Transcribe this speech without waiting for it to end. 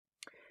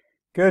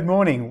Good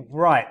morning.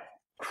 Right.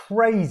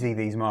 Crazy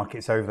these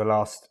markets over the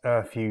last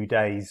few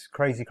days.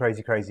 Crazy,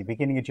 crazy, crazy.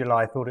 Beginning of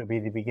July, I thought it would be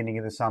the beginning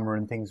of the summer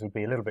and things would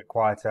be a little bit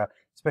quieter,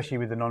 especially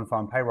with the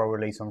non-farm payroll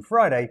release on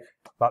Friday,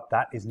 but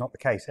that is not the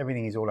case.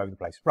 Everything is all over the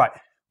place. Right.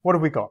 What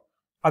have we got?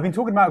 I've been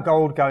talking about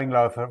gold going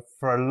lower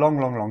for a long,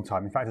 long, long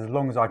time. In fact, as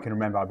long as I can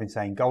remember, I've been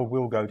saying gold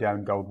will go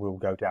down, gold will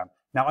go down.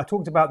 Now, I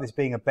talked about this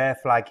being a bear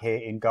flag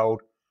here in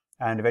gold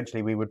and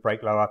eventually we would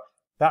break lower.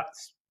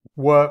 That's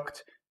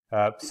worked.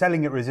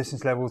 Selling at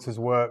resistance levels has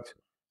worked,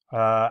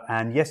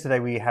 and yesterday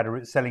we had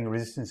a selling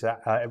resistance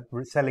at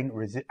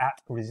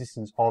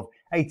resistance of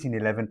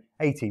 1811,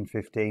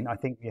 1815. I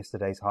think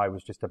yesterday's high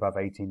was just above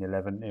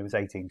 1811. It was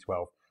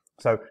 1812.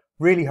 So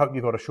really hope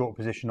you got a short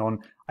position on.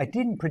 I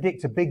didn't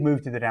predict a big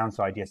move to the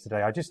downside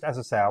yesterday. I just, as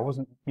I say, I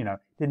wasn't,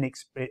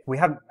 we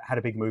hadn't had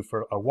a big move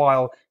for a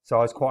while, so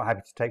I was quite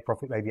happy to take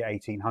profit maybe at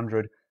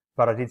 1800.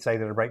 But I did say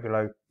that a break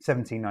below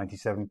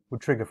 1797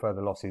 would trigger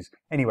further losses.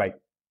 Anyway.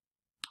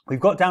 We've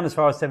got down as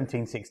far as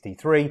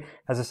 1763.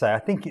 As I say, I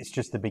think it's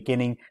just the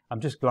beginning. I'm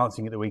just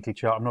glancing at the weekly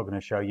chart. I'm not going to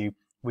show you.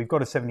 We've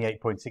got a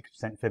 78.6% fib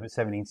at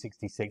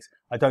 1766.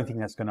 I don't think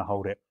that's going to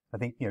hold it. I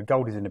think,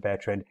 gold is in a bear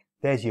trend.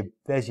 There's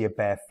your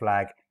bear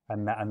flag,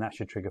 and that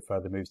should trigger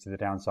further moves to the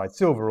downside.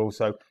 Silver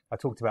also. I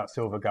talked about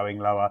silver going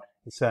lower.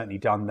 It's certainly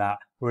done that.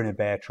 We're in a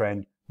bear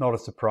trend. Not a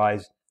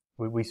surprise.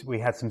 We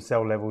had some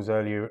sell levels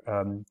earlier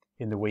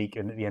in the week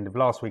and at the end of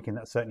last week, and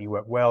that certainly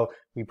worked well.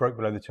 We broke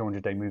below the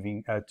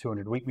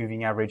 200-week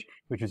moving average,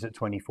 which was at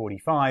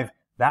 2045.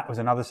 That was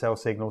another sell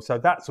signal, so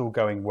that's all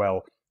going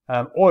well.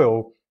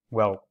 Oil,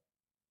 well,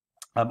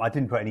 I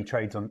didn't put any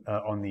trades on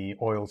the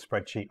oil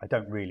spreadsheet. I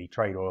don't really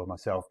trade oil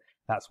myself.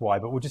 That's why,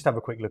 but we'll just have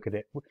a quick look at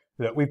it.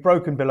 Look, we've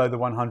broken below the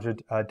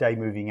 100-day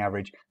moving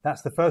average.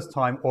 That's the first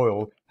time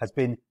oil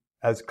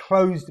has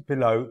closed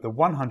below the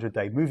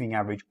 100-day moving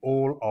average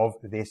all of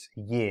this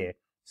year.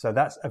 So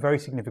that's a very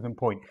significant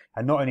point.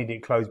 And not only did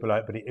it close below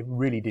it, but it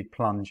really did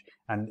plunge.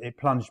 And it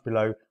plunged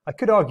below. I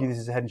could argue this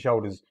is a head and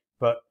shoulders,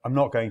 but I'm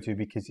not going to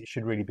because it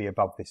should really be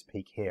above this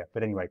peak here.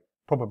 But anyway,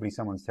 probably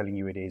someone's telling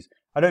you it is.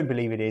 I don't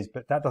believe it is,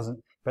 but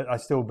but I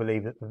still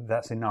believe that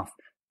that's enough.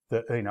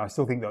 That, I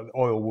still think that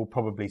oil will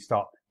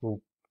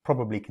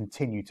probably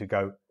continue to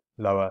go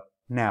lower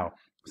now.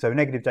 So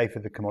negative day for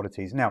the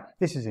commodities. Now,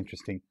 this is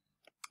interesting.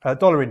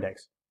 Dollar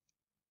index.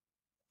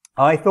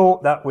 I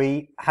thought that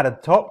we had a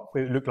top.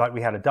 It looked like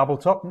we had a double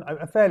top,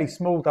 a fairly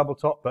small double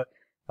top, but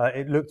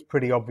it looked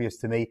pretty obvious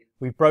to me.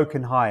 We've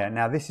broken higher.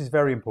 Now, this is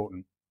very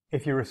important.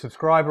 If you're a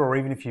subscriber or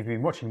even if you've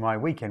been watching my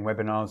weekend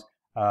webinars,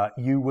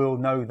 you will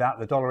know that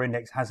the dollar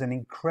index has an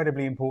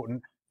incredibly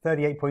important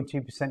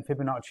 38.2%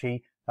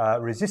 Fibonacci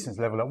resistance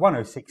level at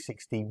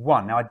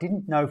 106.61. Now, I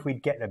didn't know if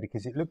we'd get there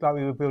because it looked like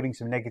we were building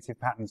some negative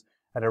patterns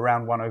at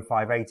around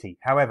 105.80.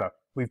 However,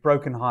 we've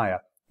broken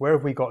higher. Where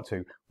have we got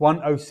to?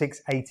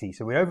 106.80.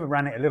 So we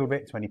overran it a little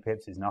bit. 20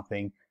 pips is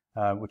nothing.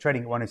 We're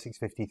trading at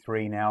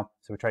 106.53 now.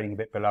 So we're trading a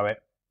bit below it.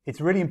 It's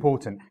really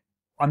important.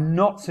 I'm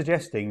not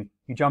suggesting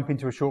you jump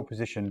into a short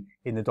position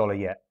in the dollar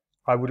yet.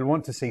 I would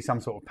want to see some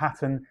sort of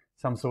pattern,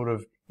 some sort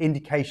of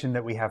indication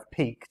that we have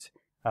peaked.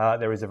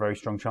 There is a very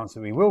strong chance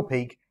that we will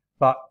peak.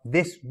 But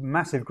this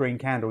massive green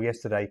candle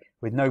yesterday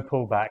with no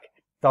pullback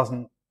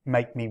doesn't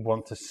make me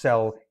want to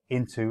sell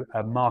into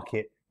a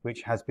market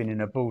which has been in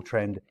a bull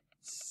trend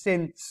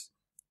since,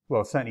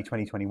 well, certainly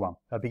 2021,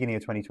 beginning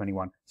of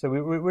 2021. So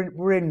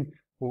we're in,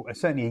 well,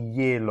 certainly a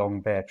year-long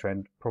bear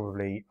trend,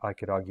 probably I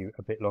could argue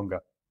a bit longer.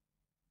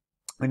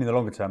 I mean, in the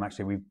longer term,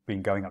 actually, we've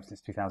been going up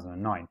since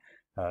 2009,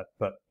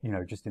 but,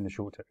 just in the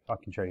short term, I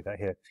can show you that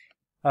here.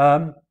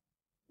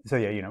 So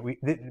yeah,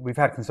 we've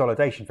had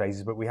consolidation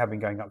phases, but we have been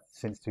going up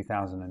since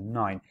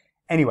 2009.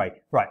 Anyway,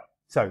 right,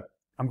 so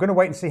I'm going to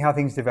wait and see how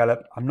things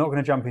develop. I'm not going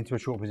to jump into a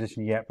short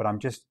position yet, but I'm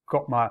just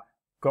got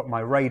my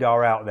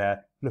radar out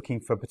there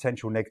looking for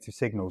potential negative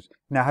signals.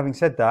 Now, having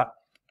said that,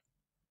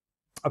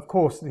 of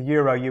course, the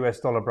euro US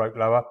dollar broke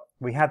lower.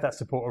 We had that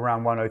support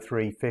around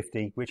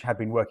 103.50, which had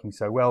been working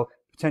so well.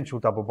 Potential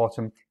double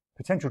bottom,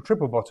 potential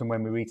triple bottom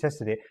when we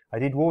retested it. I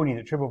did warn you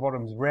that triple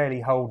bottoms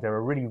rarely hold. They're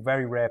a really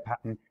very rare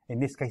pattern. In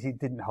this case, it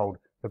didn't hold.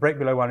 The break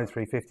below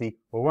 103.50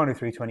 or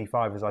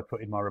 103.25, as I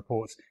put in my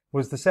reports,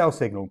 was the sell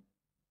signal.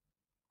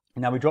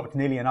 Now, we dropped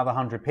nearly another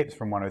 100 pips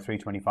from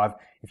 103.25.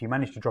 If you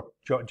manage to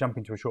jump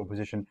into a short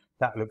position,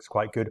 that looks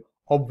quite good.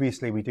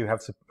 Obviously, we do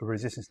have some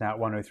resistance now at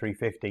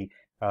 103.50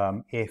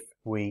 if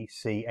we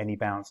see any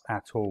bounce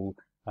at all.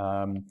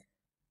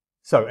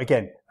 So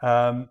again,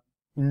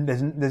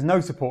 there's no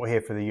support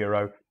here for the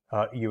euro,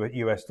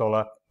 US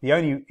dollar. The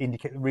only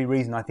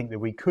reason I think that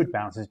we could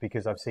bounce is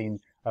because I've seen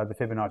the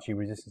Fibonacci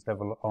resistance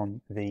level on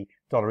the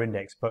dollar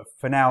index. But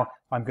for now,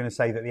 I'm going to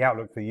say that the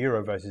outlook for the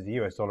euro versus the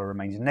US dollar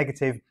remains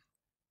negative.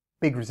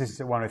 Big resistance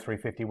at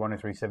 103.50,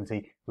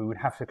 103.70. We would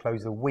have to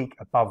close the week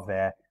above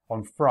there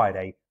on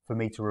Friday for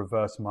me to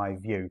reverse my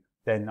view.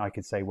 Then I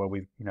could say, well,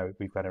 we've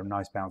got a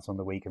nice bounce on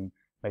the week and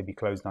maybe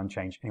closed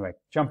unchanged. Anyway,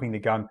 jumping the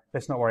gun.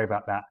 Let's not worry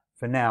about that.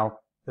 For now,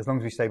 as long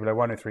as we stay below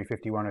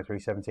 103.50,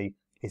 103.70,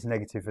 it's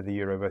negative for the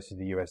euro versus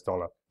the US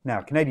dollar.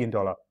 Now, Canadian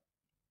dollar.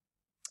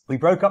 We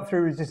broke up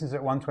through resistance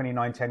at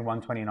 129.10,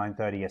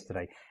 129.30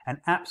 yesterday, and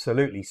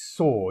absolutely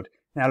soared.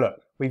 Now look,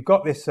 we've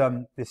got this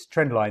this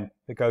trend line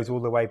that goes all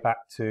the way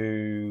back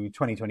to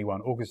 2021,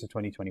 August of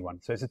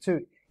 2021. So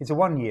it's a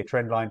 1 year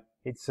trend line.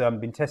 It's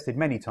been tested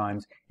many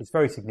times. It's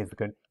very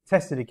significant.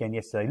 Tested again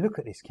yesterday. Look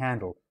at this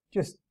candle.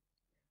 Just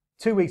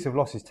 2 weeks of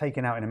losses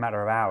taken out in a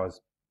matter of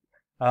hours.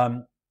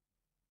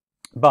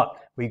 But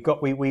we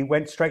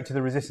went straight to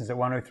the resistance at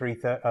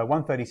 130.60,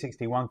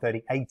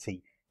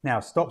 130.80. Now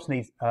stops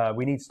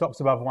we need stops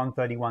above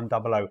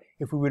 131.00.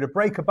 If we were to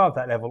break above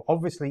that level,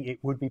 obviously it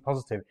would be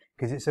positive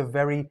because it's a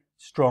very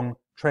strong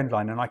trend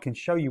line, and I can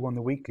show you on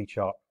the weekly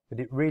chart that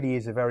it really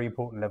is a very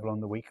important level on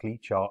the weekly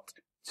chart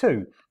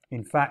too.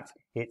 In fact,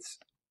 it's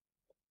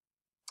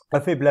a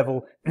fib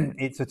level.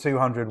 It's a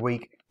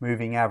 200-week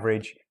moving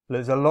average.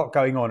 There's a lot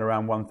going on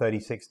around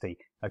 130.60.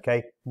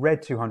 Okay,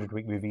 red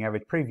 200-week moving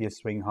average, previous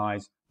swing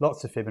highs,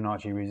 lots of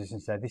Fibonacci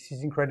resistance there. This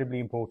is incredibly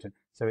important.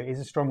 So it is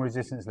a strong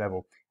resistance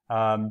level.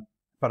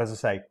 But as I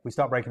say, we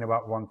start breaking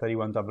about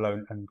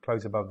 131.00 and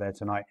close above there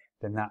tonight,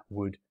 then that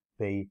would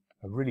be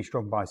a really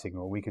strong buy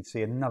signal. We could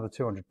see another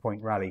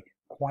 200-point rally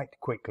quite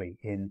quickly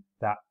in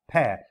that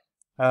pair.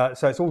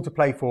 So it's all to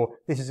play for.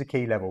 This is a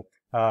key level.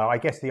 I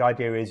guess the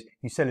idea is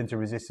you sell into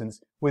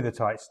resistance with a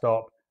tight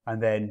stop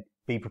and then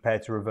be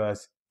prepared to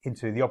reverse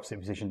into the opposite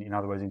position, in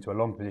other words, into a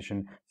long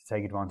position to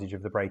take advantage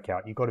of the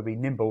breakout. You've got to be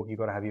nimble. You've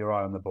got to have your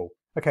eye on the ball.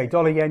 Okay,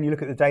 dollar yen, you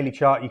look at the daily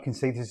chart, you can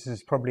see this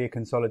is probably a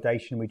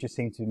consolidation. We just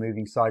seem to be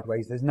moving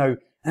sideways. There's no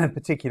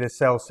particular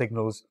sell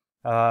signals,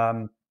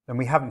 and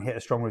we haven't hit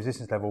a strong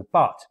resistance level.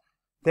 But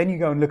then you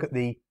go and look at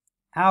the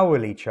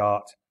hourly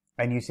chart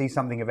and you see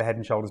something of a head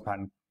and shoulders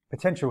pattern.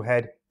 Potential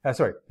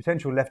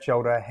left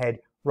shoulder, head,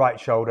 right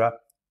shoulder,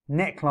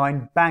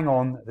 neckline bang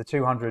on the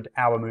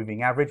 200-hour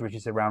moving average, which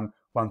is around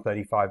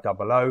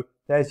 135.00.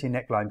 There's your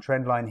neckline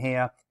trend line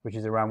here, which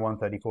is around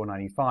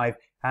 134.95.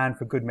 And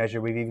for good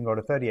measure, we've even got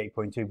a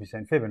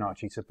 38.2%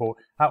 Fibonacci support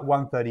at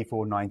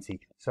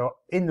 134.90. So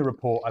in the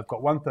report, I've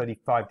got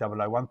 135.00,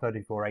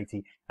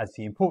 134.80 as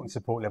the important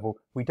support level.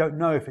 We don't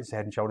know if it's a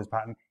head and shoulders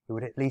pattern. It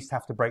would at least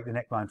have to break the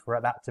neckline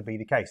for that to be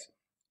the case.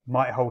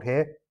 Might hold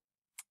here.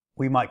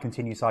 We might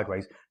continue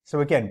sideways. So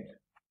again,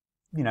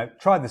 you know,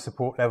 try the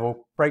support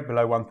level, break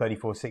below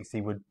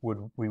 134.60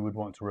 we would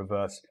want to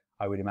reverse,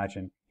 I would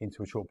imagine,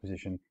 into a short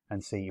position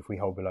and see if we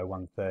hold below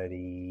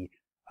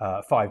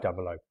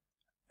 135.00.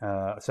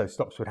 So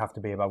stops would have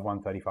to be above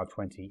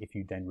 135.20 if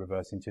you then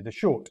reverse into the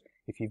short.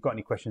 If you've got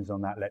any questions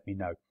on that, let me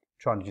know.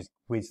 Trying to just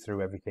whiz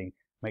through everything,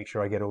 make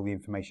sure I get all the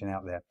information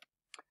out there.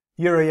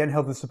 Euro yen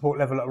held the support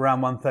level at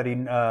around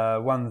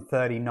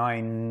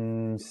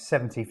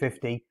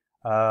 139.70.50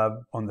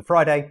 on the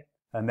Friday,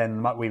 and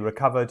then we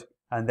recovered.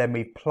 And then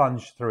we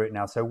plunged through it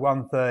now. So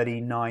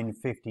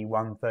 139.50,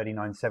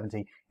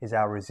 139.70 is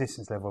our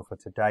resistance level for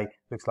today.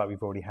 Looks like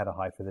we've already had a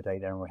high for the day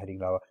there and we're heading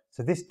lower.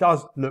 So this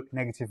does look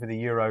negative for the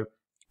euro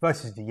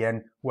versus the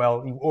yen.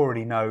 Well, you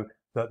already know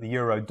that the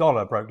euro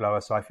dollar broke lower.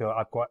 So I feel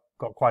I've got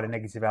quite a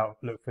negative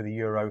outlook for the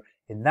euro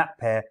in that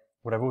pair.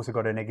 But I've also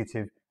got a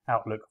negative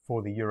outlook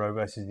for the euro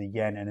versus the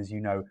yen. And as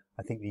you know,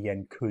 I think the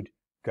yen could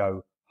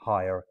go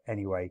higher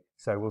anyway.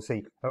 So we'll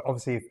see.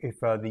 Obviously,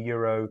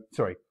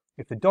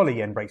 if the dollar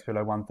yen breaks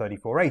below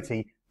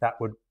 134.80, that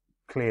would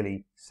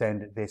clearly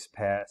send this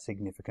pair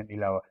significantly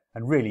lower.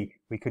 And really,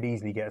 we could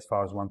easily get as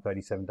far as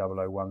 137.00,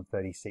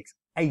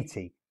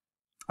 136.80.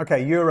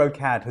 Okay,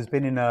 EURUSD has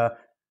been in a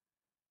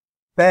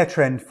bear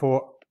trend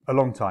for a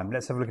long time.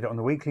 Let's have a look at it on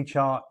the weekly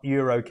chart.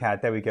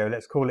 EURUSD, there we go.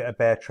 Let's call it a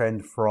bear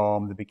trend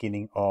from the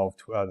beginning of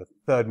the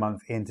third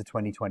month into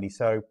 2020.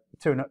 So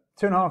two and a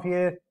half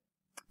year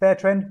bear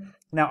trend.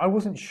 Now, I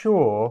wasn't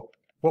sure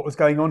what was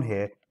going on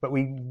here, but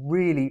we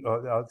really,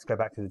 let's go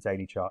back to the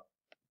daily chart.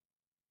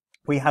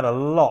 We had a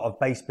lot of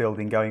base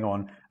building going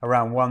on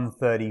around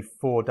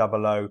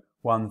 134.00,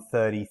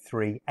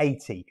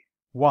 133.80.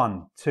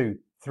 1, 2,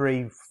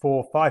 3,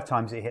 4, 5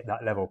 times it hit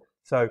that level.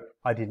 So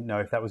I didn't know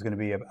if that was going to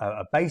be a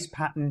base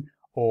pattern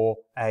or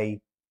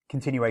a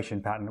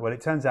continuation pattern. Well,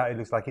 it turns out it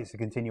looks like it's a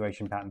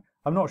continuation pattern.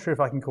 I'm not sure if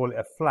I can call it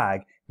a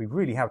flag. We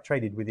really have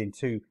traded within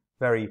two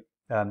very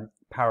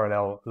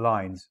parallel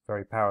lines,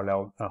 very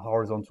parallel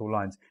horizontal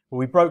lines. But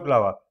we broke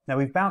lower. Now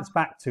we've bounced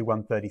back to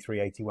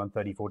 133.80,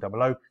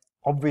 134.00.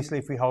 Obviously,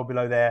 if we hold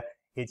below there,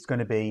 it's going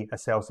to be a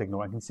sell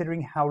signal. And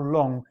considering how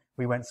long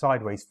we went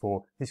sideways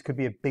for, this could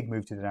be a big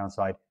move to the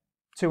downside,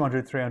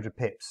 200, 300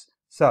 pips.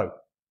 So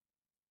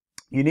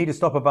you need to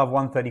stop above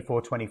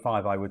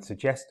 134.25, I would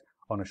suggest,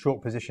 on a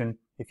short position.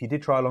 If you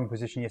did try a long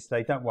position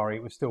yesterday, don't worry,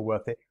 it was still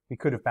worth it. We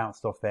could have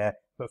bounced off there,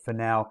 but for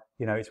now,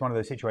 you know, it's one of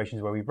those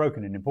situations where we've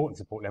broken an important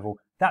support level,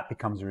 that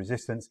becomes a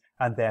resistance,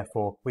 and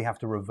therefore we have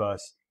to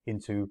reverse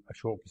into a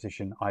short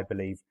position, I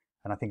believe.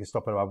 And I think a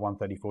stop at above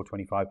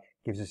 134.25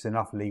 gives us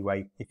enough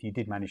leeway if you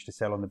did manage to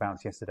sell on the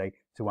bounce yesterday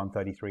to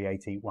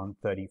 133.80,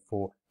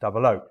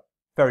 134.00.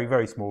 Very,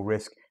 very small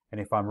risk. And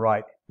if I'm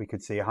right, we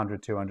could see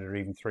 100, 200, or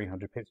even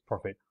 300 pips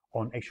profit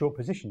on a short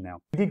position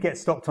now. We did get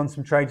stopped on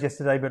some trades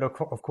yesterday, but of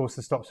course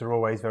the stops are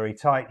always very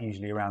tight,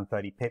 usually around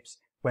 30 pips.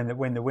 When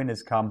the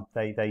winners come,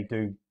 they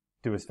do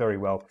do us very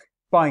well.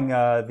 Buying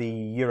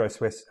the Euro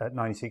Swiss at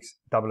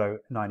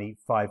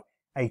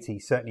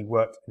 96.0095.80 certainly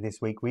worked this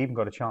week. We even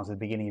got a chance at the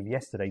beginning of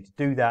yesterday to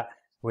do that.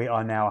 We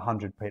are now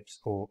 100 pips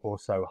or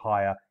so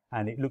higher,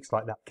 and it looks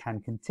like that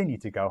can continue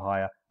to go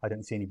higher. I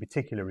don't see any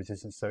particular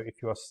resistance, so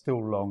if you are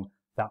still long,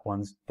 that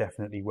one's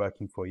definitely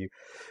working for you.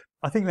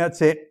 I think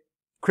that's it.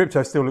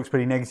 Crypto still looks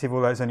pretty negative,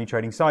 although it's only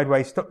trading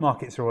sideways. Stock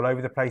markets are all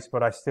over the place,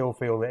 but I still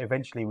feel that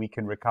eventually we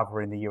can recover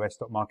in the US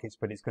stock markets,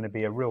 but it's going to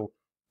be a real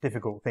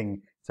difficult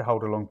thing to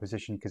hold a long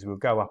position because we'll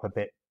go up a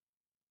bit.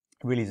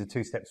 It really is a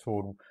 2 steps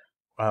forward,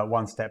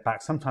 1 step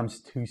back,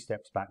 sometimes 2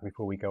 steps back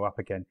before we go up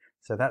again.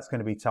 So that's going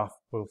to be tough.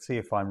 We'll see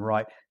if I'm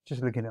right.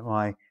 Just looking at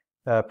my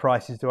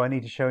prices, do I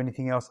need to show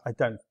anything else? I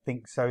don't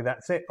think so.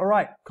 That's it. All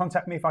right,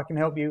 contact me if I can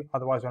help you.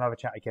 Otherwise, we'll have a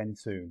chat again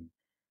soon.